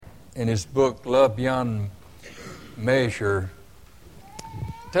in his book, Love Beyond Measure,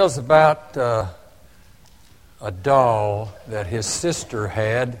 tells about a doll that his sister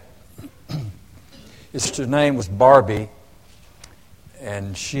had. His sister's name was Barbie,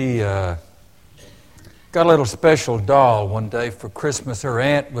 and she got a little special doll one day for Christmas. Her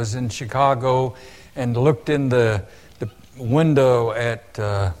aunt was in Chicago and looked in the window at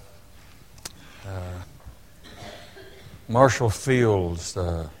Marshall Field's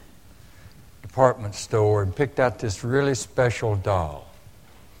department store and picked out this really special doll.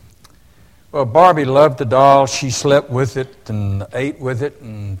 Well, Barbie loved the doll. She slept with it and ate with it,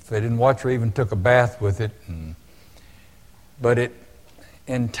 and if they didn't watch her, even took a bath with it. But it,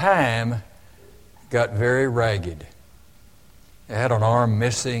 in time, got very ragged. It had an arm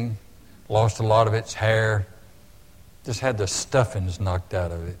missing, lost a lot of its hair, just had the stuffings knocked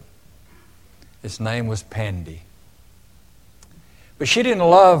out of it. Its name was Pandy. But she didn't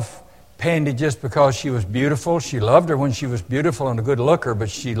love Pandy just because she was beautiful. She loved her when she was beautiful and a good looker, but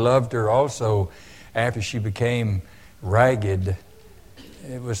she loved her also after she became ragged.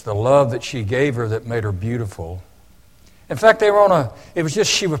 It was the love that she gave her that made her beautiful. In fact,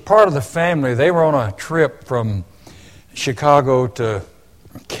 she was part of the family. They were on a trip from Chicago to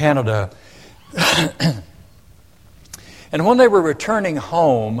Canada. And when they were returning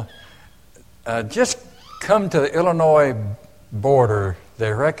home, just come to the Illinois border,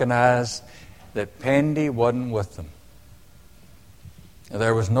 they recognized that Pandy wasn't with them.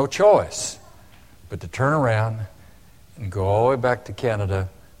 There was no choice but to turn around and go all the way back to Canada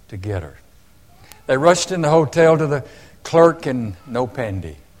to get her. They rushed in the hotel to the clerk and no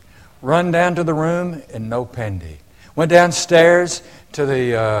Pandy. Run down to the room and no Pandy. Went downstairs to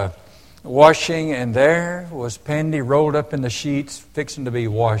the washing, and there was Pandy rolled up in the sheets, fixing to be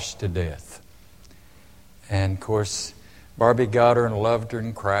washed to death. And of course, Barbie got her and loved her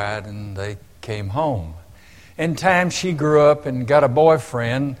and cried, and they came home. In time, she grew up and got a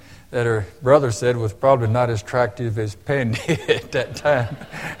boyfriend that her brother said was probably not as attractive as Pandy at that time.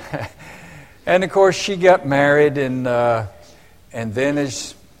 And of course, she got married, and then,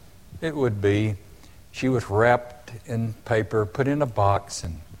 as it would be, she was wrapped in paper, put in a box,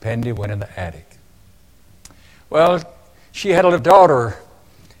 and Pandy went in the attic. Well, she had a little daughter,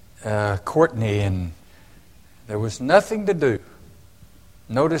 Courtney, and there was nothing to do,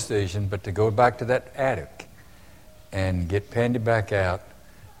 no decision, but to go back to that attic and get Pandy back out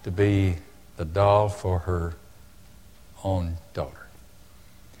to be the doll for her own daughter.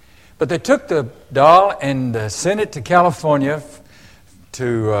 But they took the doll and sent it to California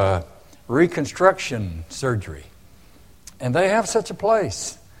to reconstruction surgery. And they have such a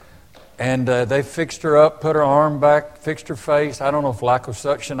place. And they fixed her up, put her arm back, fixed her face. I don't know if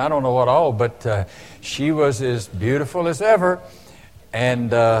liposuction, I don't know what all, but she was as beautiful as ever.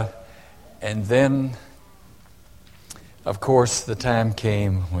 And then, of course, the time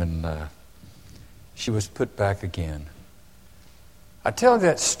came when she was put back again. I tell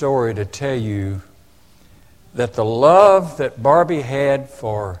that story to tell you that the love that Barbie had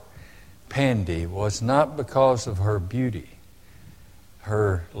for Pandy was not because of her beauty.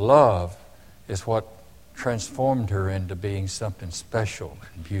 Her love is what transformed her into being something special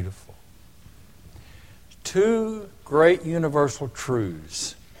and beautiful. Two great universal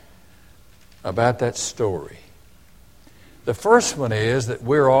truths about that story. The first one is that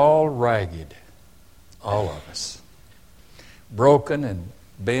we're all ragged, all of us. Broken and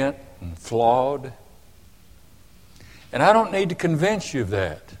bent and flawed. And I don't need to convince you of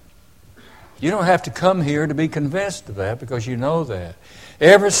that. You don't have to come here to be convinced of that, because you know that.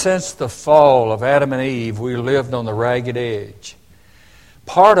 Ever since the fall of Adam and Eve, we lived on the ragged edge.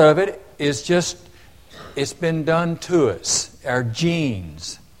 Part of it is just, it's been done to us. Our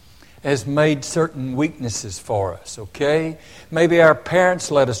genes has made certain weaknesses for us, okay? Maybe our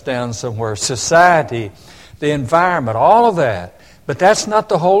parents let us down somewhere, society, the environment, all of that. But that's not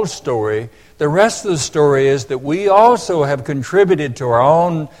the whole story. The rest of the story is that we also have contributed to our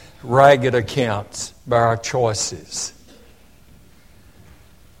own ragged accounts by our choices.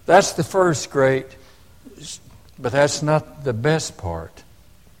 That's the first great, but that's not the best part.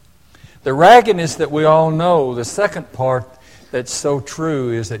 The raggedness that we all know, the second part that's so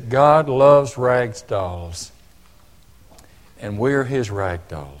true, is that God loves rag dolls, and we're His rag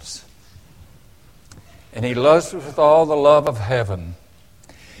dolls. And He loves us with all the love of heaven.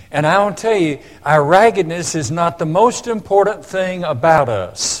 And I want to tell you, our raggedness is not the most important thing about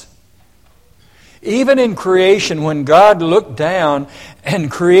us. Even in creation, when God looked down and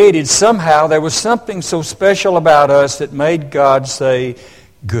created, somehow there was something so special about us that made God say,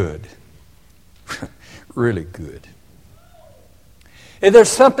 good. Really good. If there's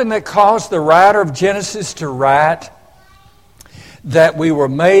something that caused the writer of Genesis to write that we were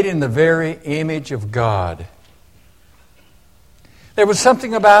made in the very image of God. There was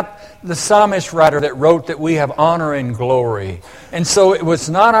something about the psalmist writer that wrote that we have honor and glory. And so it was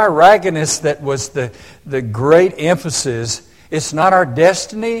not our raggedness that was the great emphasis. It's not our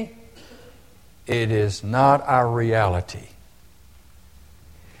destiny. It is not our reality.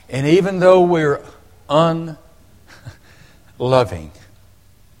 And even though we're unloving,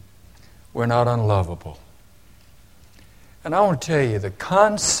 we're not unlovable. And I want to tell you, the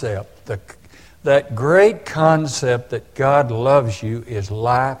concept, that great concept that God loves you is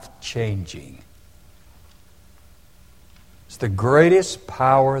life-changing. It's the greatest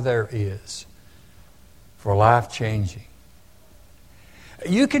power there is for life-changing.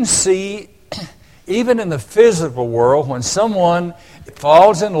 You can see, even in the physical world, when someone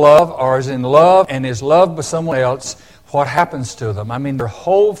falls in love or is in love and is loved by someone else, what happens to them? I mean, their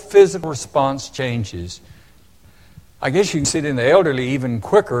whole physical response changes. I guess you can see it in the elderly even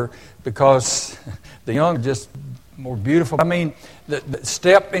quicker because the young are just more beautiful. I mean, the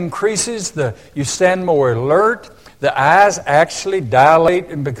step increases, you stand more alert, the eyes actually dilate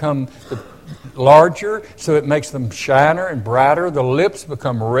and become larger, so it makes them shiner and brighter. The lips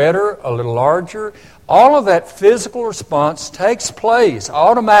become redder, a little larger. All of that physical response takes place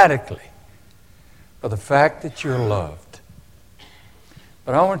automatically by the fact that you're loved.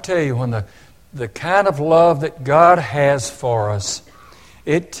 But I want to tell you, when the kind of love that God has for us,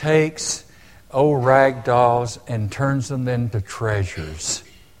 it takes old rag dolls and turns them into treasures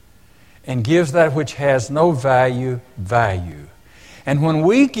and gives that which has no value, value. And when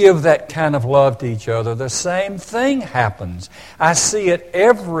we give that kind of love to each other, the same thing happens. I see it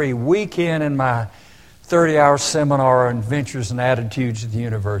every weekend in my 30-hour seminar on Ventures and Attitudes at the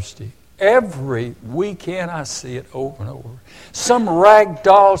university. Every weekend I see it over and over. Some rag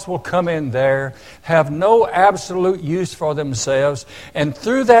dolls will come in there, have no absolute use for themselves, and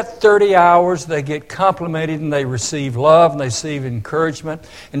through that 30 hours they get complimented and they receive love and they receive encouragement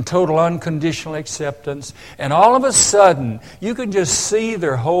and total unconditional acceptance. And all of a sudden, you can just see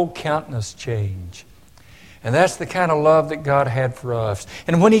their whole countenance change. And that's the kind of love that God had for us.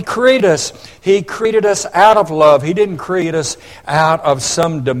 And when He created us out of love. He didn't create us out of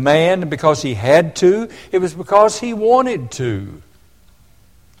some demand because He had to. It was because He wanted to.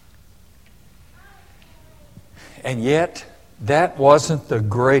 And yet, that wasn't the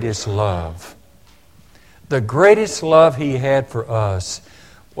greatest love. The greatest love He had for us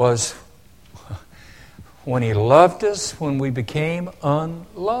was when He loved us when we became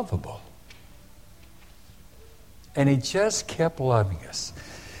unlovable. And He just kept loving us.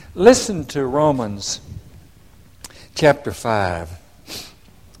 Listen to Romans chapter 5.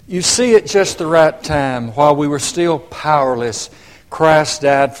 You see, at just the right time, while we were still powerless, Christ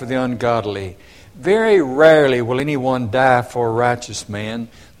died for the ungodly. Very rarely will anyone die for a righteous man,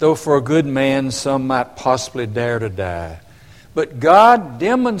 though for a good man some might possibly dare to die. But God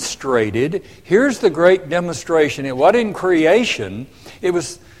demonstrated, here's the great demonstration. It wasn't in creation, it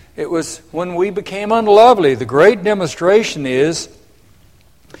was when we became unlovely. The great demonstration is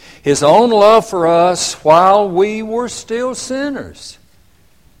His own love for us while we were still sinners.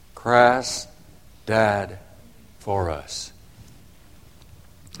 Christ died for us.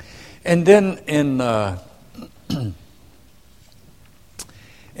 And then in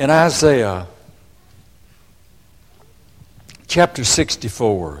Isaiah chapter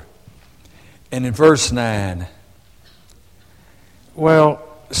 64 and in verse 9, well,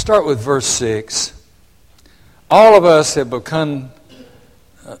 start with verse 6. All of us have become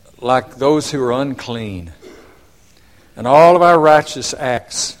like those who are unclean, and all of our righteous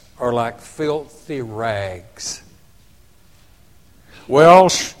acts are like filthy rags. We all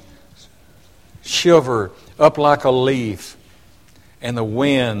shiver up like a leaf, and the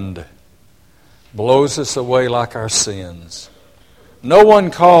wind blows us away like our sins. No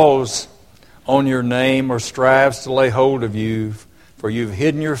one calls on your name or strives to lay hold of you, for you've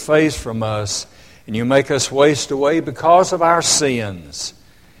hidden your face from us, and you make us waste away because of our sins.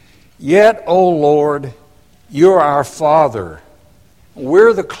 Yet, O Lord, you're our Father.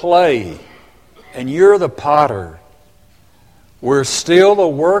 We're the clay, and you're the potter. We're still the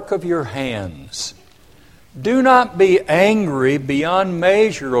work of your hands. Do not be angry beyond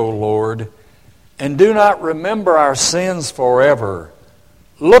measure, O Lord, and do not remember our sins forever.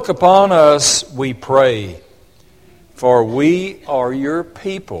 Look upon us, we pray, for we are your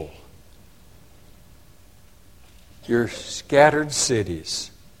people, your scattered cities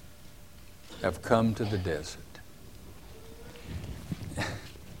have come to the desert.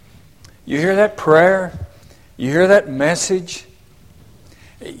 You hear that prayer? You hear that message?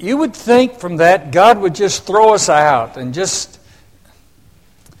 You would think from that God would just throw us out and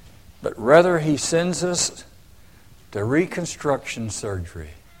but rather He sends us to reconstruction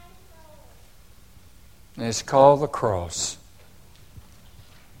surgery. And it's called the cross.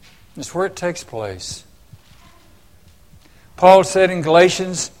 It's where it takes place. Paul said in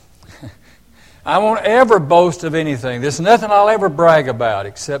Galatians, I won't ever boast of anything. There's nothing I'll ever brag about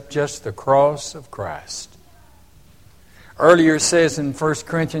except just the cross of Christ. Earlier it says in 1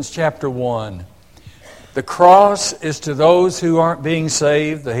 Corinthians chapter 1, the cross is to those who aren't being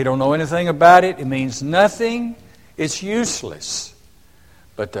saved. They don't know anything about it. It means nothing. It's useless.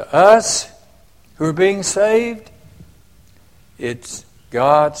 But to us who are being saved, it's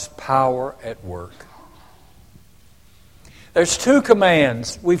God's power at work. There's two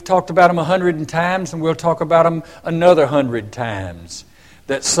commands. We've talked about them 100 times, and we'll talk about them another 100 times.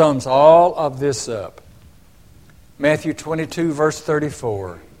 That sums all of this up. Matthew 22, verse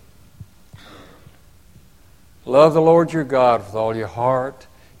 34. Love the Lord your God with all your heart,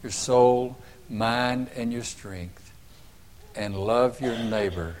 your soul, mind, and your strength. And love your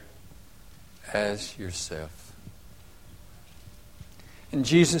neighbor as yourself. And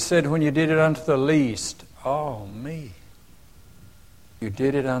Jesus said, when you did it unto the least, oh, me, you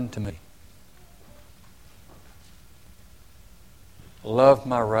did it unto me. Love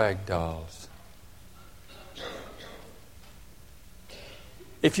my rag dolls.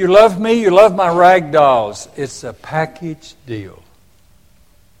 If you love me, you love my rag dolls. It's a package deal.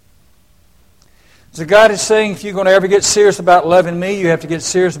 So God is saying, if you're going to ever get serious about loving me, you have to get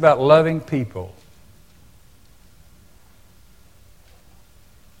serious about loving people.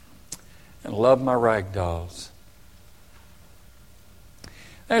 And love my rag dolls.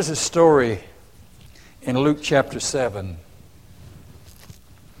 There's a story in Luke chapter 7.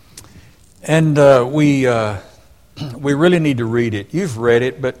 And we really need to read it. You've read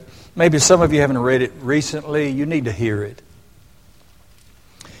it, but maybe some of you haven't read it recently. You need to hear it.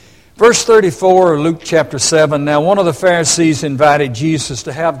 Verse 34 of Luke chapter 7, now one of the Pharisees invited Jesus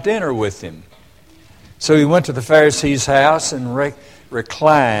to have dinner with him. So he went to the Pharisee's house and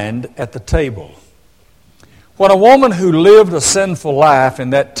reclined at the table. When a woman who lived a sinful life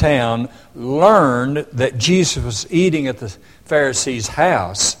in that town learned that Jesus was eating at the Pharisee's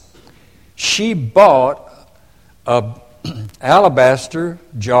house, she bought an alabaster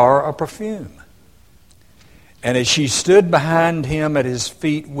jar of perfume. And as she stood behind him at his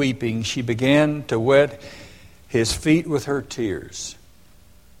feet weeping, she began to wet his feet with her tears.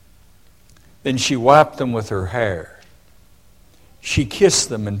 Then she wiped them with her hair. She kissed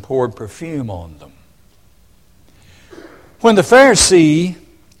them and poured perfume on them. When the Pharisee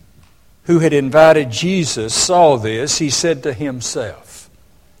who had invited Jesus saw this, he said to himself,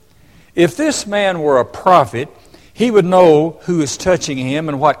 if this man were a prophet, he would know who is touching him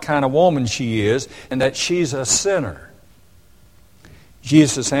and what kind of woman she is, and that she's a sinner.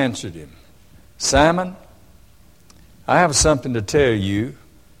 Jesus answered him, Simon, I have something to tell you.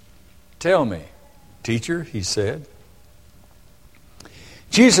 Tell me, teacher, he said.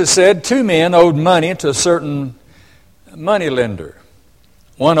 Jesus said, 2 men owed money to a certain moneylender.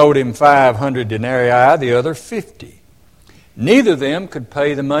 One owed him 500 denarii, the other 50. Neither of them could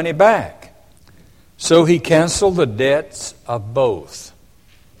pay the money back. So he canceled the debts of both.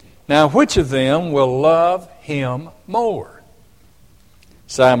 Now, which of them will love him more?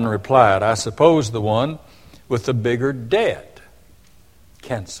 Simon replied, I suppose the one with the bigger debt.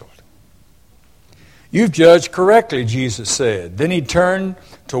 Canceled. You've judged correctly, Jesus said. Then he turned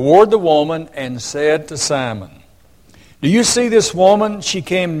toward the woman and said to Simon, do you see this woman? She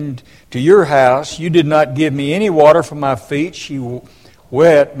came to your house. You did not give me any water for my feet. She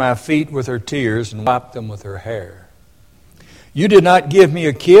wet my feet with her tears and wiped them with her hair. You did not give me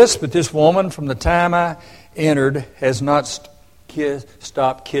a kiss, but this woman from the time I entered has not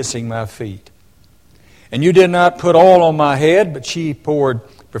stopped kissing my feet. And you did not put oil on my head, but she poured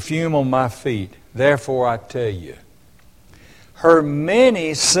perfume on my feet. Therefore I tell you, her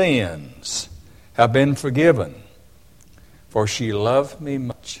many sins have been forgiven, for she loved me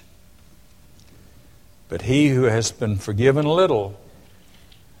much. But he who has been forgiven little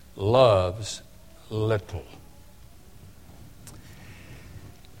loves little.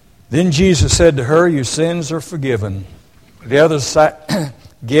 Then Jesus said to her, your sins are forgiven. The other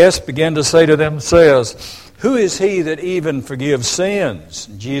guests began to say to themselves, who is he that even forgives sins?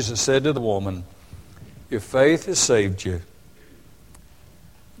 And Jesus said to the woman, your faith has saved you.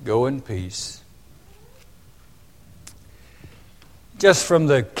 Go in peace. Just from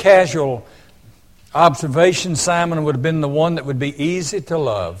the casual observation, Simon would have been the one that would be easy to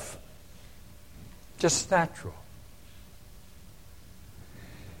love. Just natural.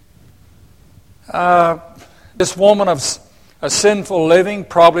 This woman of a sinful living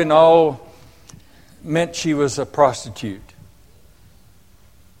probably meant she was a prostitute.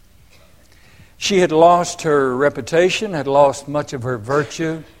 She had lost her reputation, had lost much of her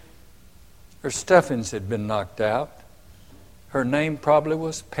virtue. Her stuffings had been knocked out. Her name probably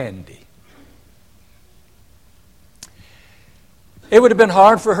was Pandy. It would have been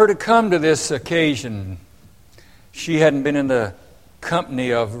hard for her to come to this occasion. She hadn't been in the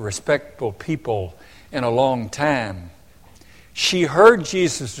company of respectable people in a long time. She heard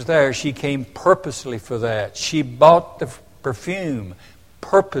Jesus was there. She came purposely for that. She bought the perfume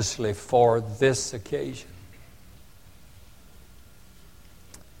purposely for this occasion.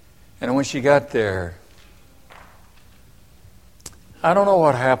 And when she got there, I don't know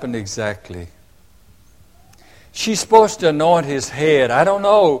what happened exactly. She's supposed to anoint his head. I don't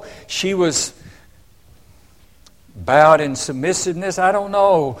know. She was bowed in submissiveness. I don't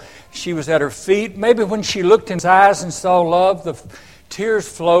know. She was at her feet. Maybe when she looked in his eyes and saw love, the tears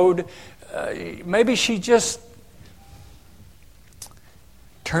flowed. Maybe she just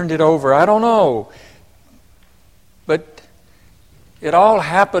turned it over. I don't know. But it all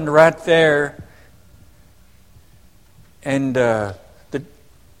happened right there. And the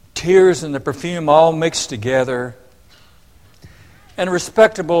tears and the perfume all mixed together. And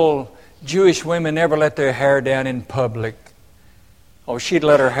respectable Jewish women never let their hair down in public. Oh, she'd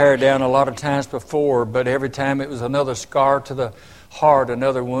let her hair down a lot of times before, but every time it was another scar to the heart,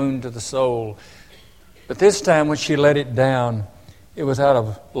 another wound to the soul. But this time when she let it down, it was out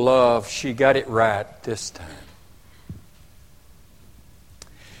of love. She got it right this time.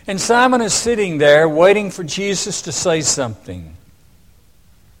 And Simon is sitting there waiting for Jesus to say something.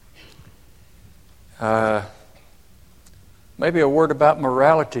 Maybe a word about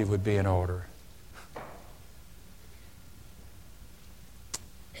morality would be in order.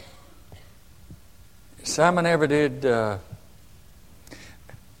 Simon ever did...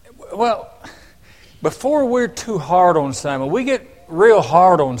 well, before we're too hard on Simon, we get real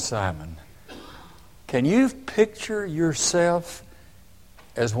hard on Simon. Can you picture yourself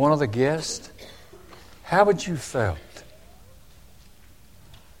as one of the guests? How would you felt?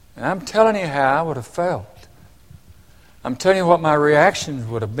 And I'm telling you how I would have felt. I'm telling you what my reactions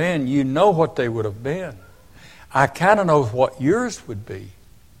would have been. You know what they would have been. I kind of know what yours would be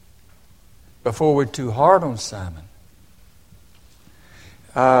before we're too hard on Simon.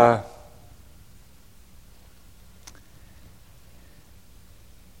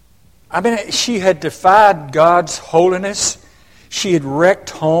 She had defied God's holiness. She had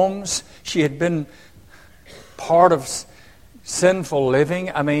wrecked homes. She had been part of sinful living.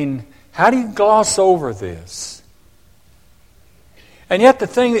 How do you gloss over this? And yet the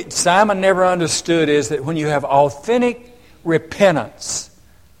thing that Simon never understood is that when you have authentic repentance,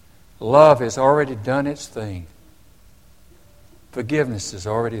 love has already done its thing. Forgiveness is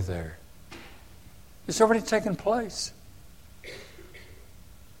already there. It's already taken place.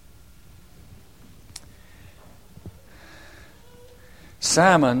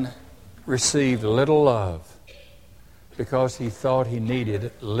 Simon received little love because he thought he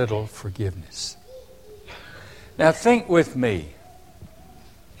needed little forgiveness. Now think with me.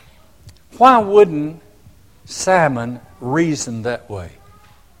 Why wouldn't Simon reason that way?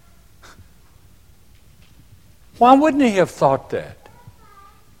 Why wouldn't he have thought that?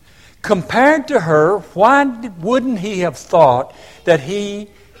 Compared to her, why wouldn't he have thought that he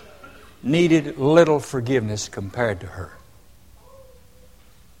needed little forgiveness compared to her?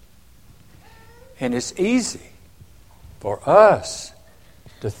 And it's easy for us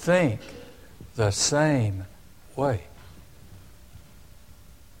to think the same way.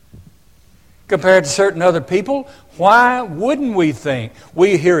 Compared to certain other people, why wouldn't we think?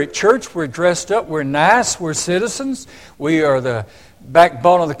 We here at church, we're dressed up, we're nice, we're citizens, we are the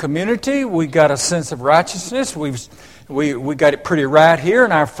backbone of the community, we got a sense of righteousness, we got it pretty right here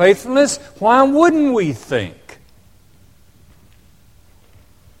in our faithfulness. Why wouldn't we think?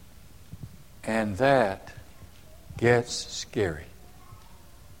 And that gets scary.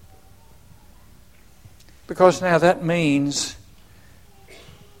 Because now that means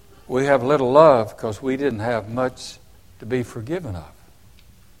we have little love because we didn't have much to be forgiven of.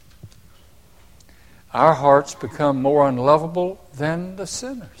 Our hearts become more unlovable than the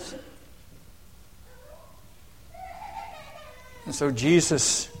sinners. And so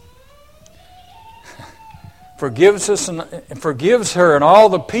Jesus forgives us and forgives her and all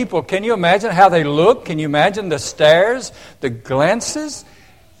the people. Can you imagine how they look? Can you imagine the stares, the glances?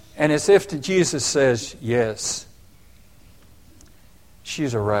 And as if Jesus says, yes,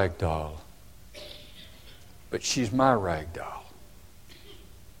 she's a rag doll, but she's my rag doll.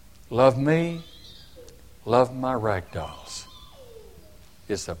 Love me, love my rag dolls.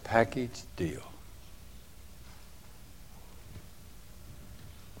 It's a package deal.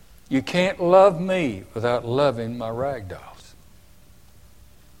 You can't love me without loving my rag dolls.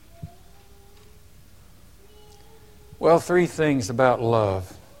 Well, 3 things about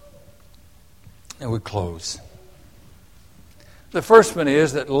love. And we close. The first one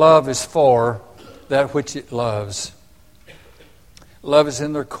is that love is for that which it loves. Love is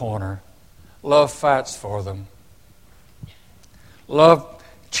in their corner. Love fights for them. Love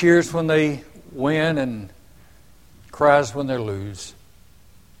cheers when they win and cries when they lose.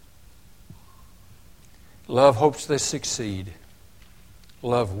 Love hopes they succeed.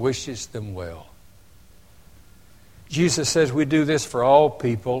 Love wishes them well. Jesus says we do this for all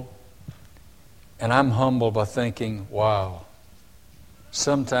people, and I'm humbled by thinking, wow,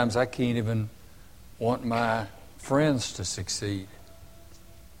 sometimes I can't even want my friends to succeed,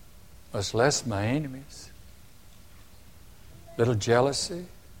 much less my enemies. Little jealousy.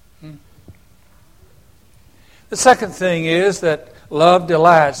 The second thing is that love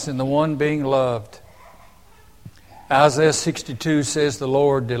delights in the one being loved. Isaiah 62 says the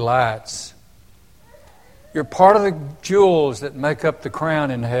Lord delights. You're part of the jewels that make up the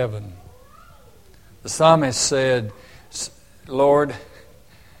crown in heaven. The psalmist said, Lord,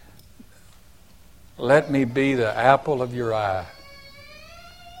 let me be the apple of your eye.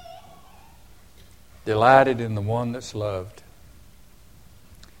 Delighted in the one that's loved.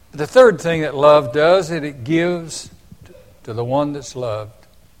 The third thing that love does is it gives to the one that's loved.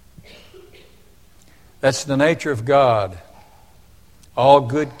 That's the nature of God. All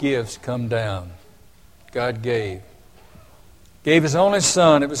good gifts come down. God gave. Gave His only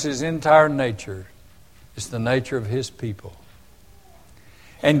Son. It was His entire nature. It's the nature of His people.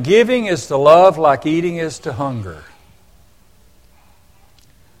 And giving is to love like eating is to hunger.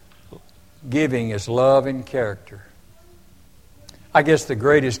 Giving is love in character. I guess the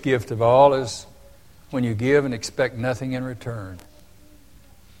greatest gift of all is when you give and expect nothing in return.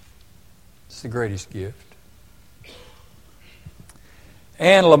 It's the greatest gift.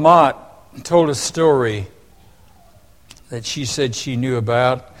 Anne Lamott told a story that she said she knew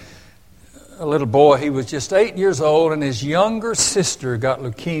about. A little boy, he was just 8 years old, and his younger sister got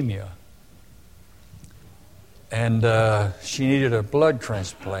leukemia. And she needed a blood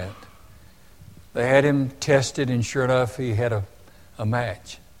transplant. They had him tested, and sure enough, he had a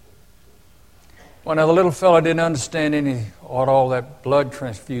match. Well, now the little fellow didn't understand what all that blood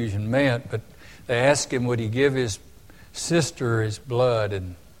transfusion meant, but they asked him would he give his sister his blood,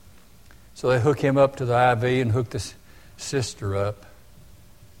 and so they hook him up to the IV and hook the sister up.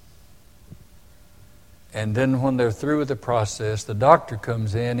 And then when they're through with the process, the doctor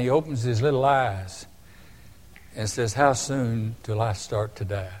comes in, he opens his little eyes and says, how soon till I start to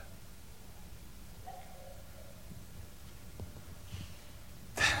die?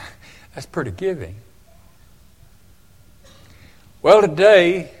 That's pretty giving. Well,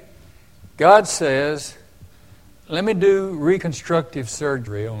 today, God says, let me do reconstructive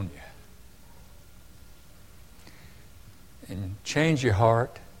surgery on you. And change your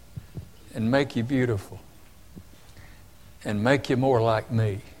heart and make you beautiful. And make you more like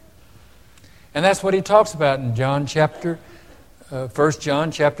me. And that's what He talks about in 1 John chapter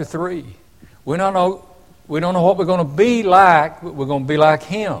 3. We don't know what we're going to be like, but we're going to be like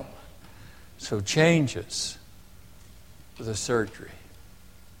Him. So change us with the surgery.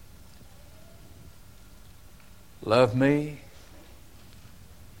 Love me.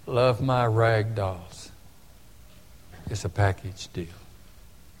 Love my rag dolls. It's a package deal.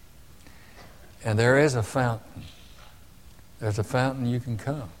 And there is a fountain. There's a fountain you can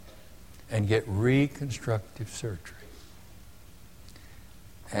come and get reconstructive surgery.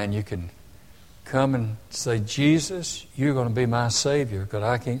 And you can come and say, Jesus, you're going to be my Savior because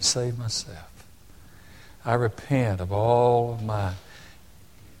I can't save myself. I repent of all of my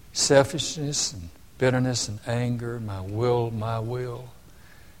selfishness and bitterness and anger, my will, and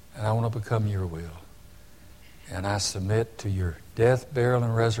I want to become your will. And I submit to your death, burial,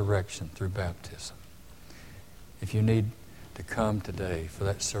 and resurrection through baptism. If you need to come today for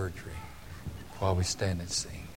that surgery, while we stand and sing.